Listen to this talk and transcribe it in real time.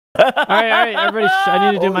right, everybody.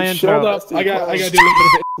 I need to do my intro. I gotta do a little bit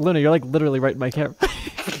of it. Luna, you're like literally right in my camera.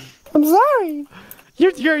 I'm sorry.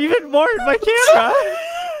 You're even more in my camera.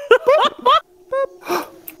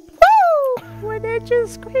 When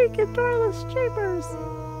edges squeak in doorless chambers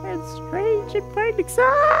and strange and frightening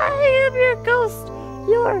I am your ghost.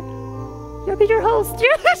 You'll be your host.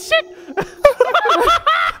 Shit.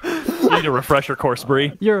 You need a refresher course,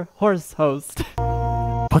 Bree. Your horse host.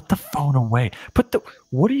 Put the phone away.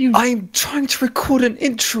 What are you? I'm trying to record an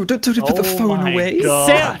intro. Don't put the phone away.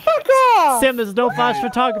 Sam, Sam, there's no flash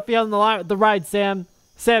photography on the ride, Sam.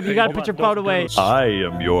 Sam, you gotta put your phone away. I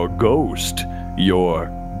am your ghost. Your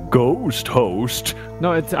ghost host.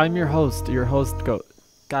 No, I'm your host. Your host ghost.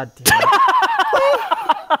 God damn it.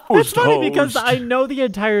 It's funny because I know the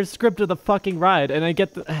entire script of the fucking ride, and I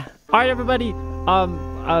get the. All right, everybody.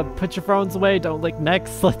 Put your phones away. Don't lick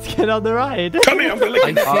necks. Let's get on the ride. Come here, I'm gonna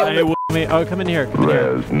lick you. Oh, come in here. Come in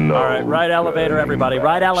here. All right, ride elevator, everybody.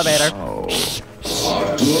 Ride elevator. Our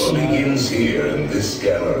tour begins here in this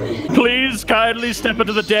gallery. Please kindly step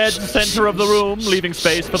into the dead center of the room, leaving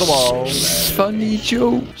space for the walls. Funny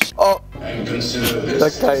joke. Oh, And consider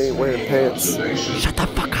this that guy ain't wearing pants. Shut the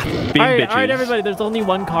fuck up. Being All bitches. right, everybody. There's only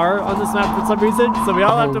one car on this map for some reason, so we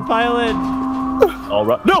all have to pile in. All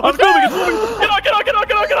right. No, it's moving. It's moving. Get on.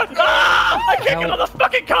 Ah! I can't get on the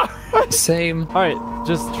fucking car. Same. All right,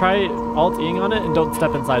 just try alt-ing on it and don't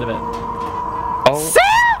step inside of it. Oh.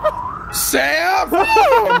 Sam!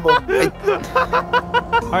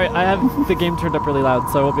 All right, I have the game turned up really loud,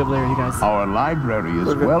 so I won't be able to hear you guys. Our library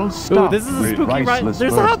is well Ooh, stocked. this is a with spooky ride. priceless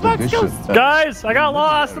There's a first hot box edition ghost. Guys, I got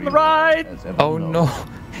lost in the ride. Oh no.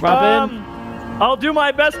 Robin. I'll do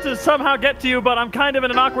my best to somehow get to you, but I'm kind of in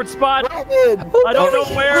an awkward spot. I don't know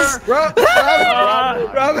where. Robin,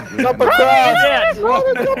 Jump across.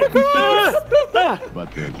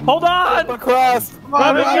 But there's Hold on. Across.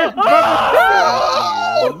 Robin.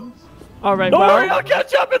 All right, Don't worry, well, I'll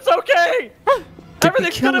catch up. It's okay.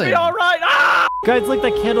 Everything's gonna be all right. Ah! guys, look,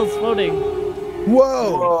 that candle's floating.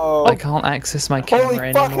 Whoa! I can't access my camera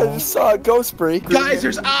Holy fuck, anymore. I just saw a ghost break. Guys,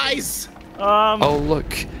 there's eyes! Oh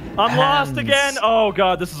look. I'm lost again. Oh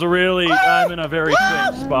god, this is I'm in a very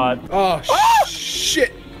strange spot. Oh,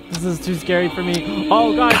 shit! This is too scary for me.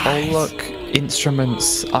 Oh god. Oh look.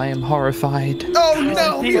 Instruments. I am horrified. Oh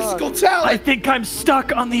no, musical I talent! think I'm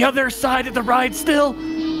stuck on the other side of the ride still.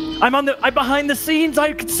 I'm behind the scenes.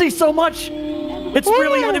 I can see so much. It's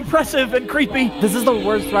really unimpressive and creepy. This is the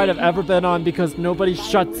worst ride I've ever been on because nobody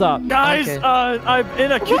shuts up. Guys, Okay. I'm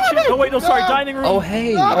in a kitchen. Oh wait, no, sorry, dining room. Oh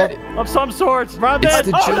hey. Of some sort. Robin. It's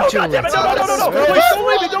the Oh no, JoJo God damn it, no. Wait, don't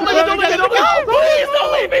leave me, don't leave me, don't leave me, don't leave me! Please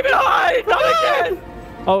don't leave me behind. Not again.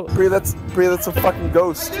 Oh, Bree, that's a fucking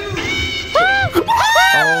ghost.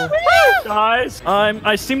 Oh. Guys,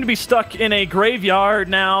 I seem to be stuck in a graveyard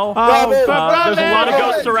now. oh, There's a lot of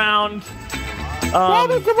ghosts around.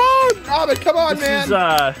 Robin, come on! Robin, come on, This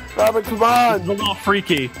man! is Robin, come it's a on! little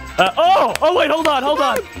freaky. Oh wait, hold on.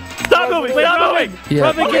 Stop moving. Stop moving. Yeah.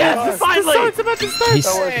 Robin, Oh, get yes, it. finally. The song's about to start.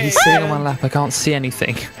 He's sitting on my lap. I can't see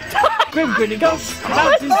anything. Grim grinning ghost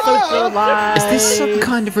about to socialize. Is this some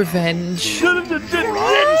kind of revenge? Come in,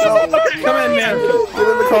 man! Get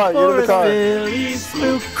in the car, get in the car.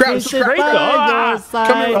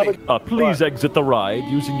 Crap, Please exit the ride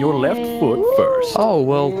using your left foot first. Oh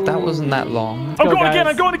well, that wasn't that long. I'm go, going again.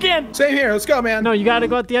 guys. I'm going again. Same here, let's go, man. No, you gotta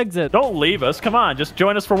go at the exit. Don't leave us. Come on, just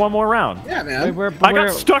join us for one more round. Yeah, man. I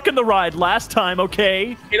got stuck in the ride last time.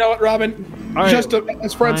 Okay. You know what, Robin? All right. Just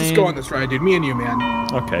as friends, let's go Fine. on this ride, dude. Me and you,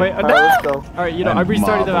 man. Okay. Wait, Alright, let's go. all right, you know, I And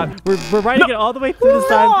restarted the marble. map. We're riding it all the way through this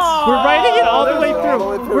time. We're riding it all the way all the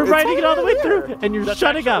way through. through. We're It's riding it all the way here. through, and you're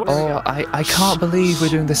shutting up. Oh, I can't believe we're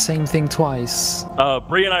doing the same thing twice.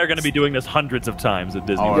 Bree and I are going to be doing this hundreds of times at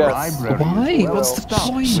Disney Our World. Yes. library Why? is well What's the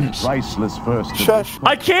stocked with point? priceless first Shush.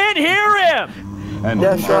 I can't hear him. and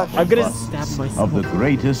Yeah, shush. I'm gonna busts stab of myself. the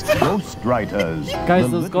greatest ghost writers. Guys,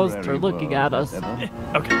 the those ghosts literary are looking world at us. has ever-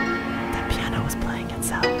 Okay. The piano is playing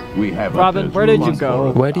itself. We have Robin, where did you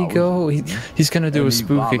go? Where'd he go? He's gonna do a Any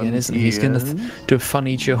spook again, isn't he? He's gonna volunteers? do a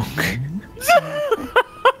funny joke.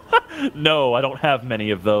 No, I don't have many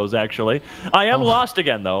of those actually. I am lost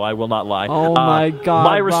again, though. I will not lie. Oh my God,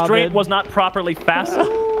 My restraint Robin. was not properly fastened.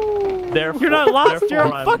 Therefore, You're not lost. You're a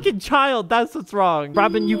therefore fucking child. That's what's wrong.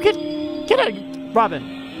 Robin, you get out. Robin.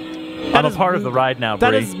 I'm a part of the ride now, That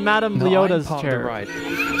Bree. is Madame No, I'm Leota's part of the chair. ride.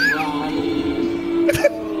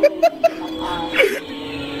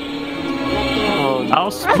 How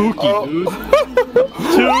spooky, dude.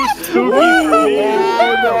 Too spooky for me.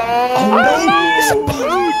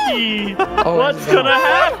 Spooky. Oh, What's gonna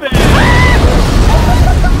happen?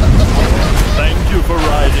 Thank you for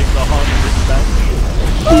riding the haunted bench.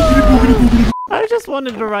 just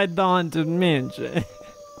wanted to ride the Haunted Mansion.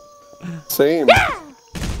 Same.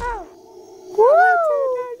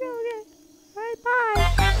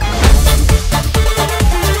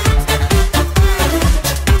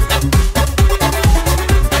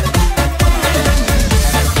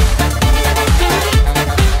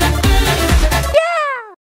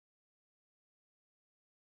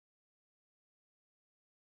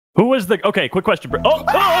 Who was the? Okay, quick question. I don't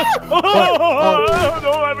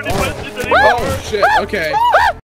have any questions anymore. Oh shit. Okay.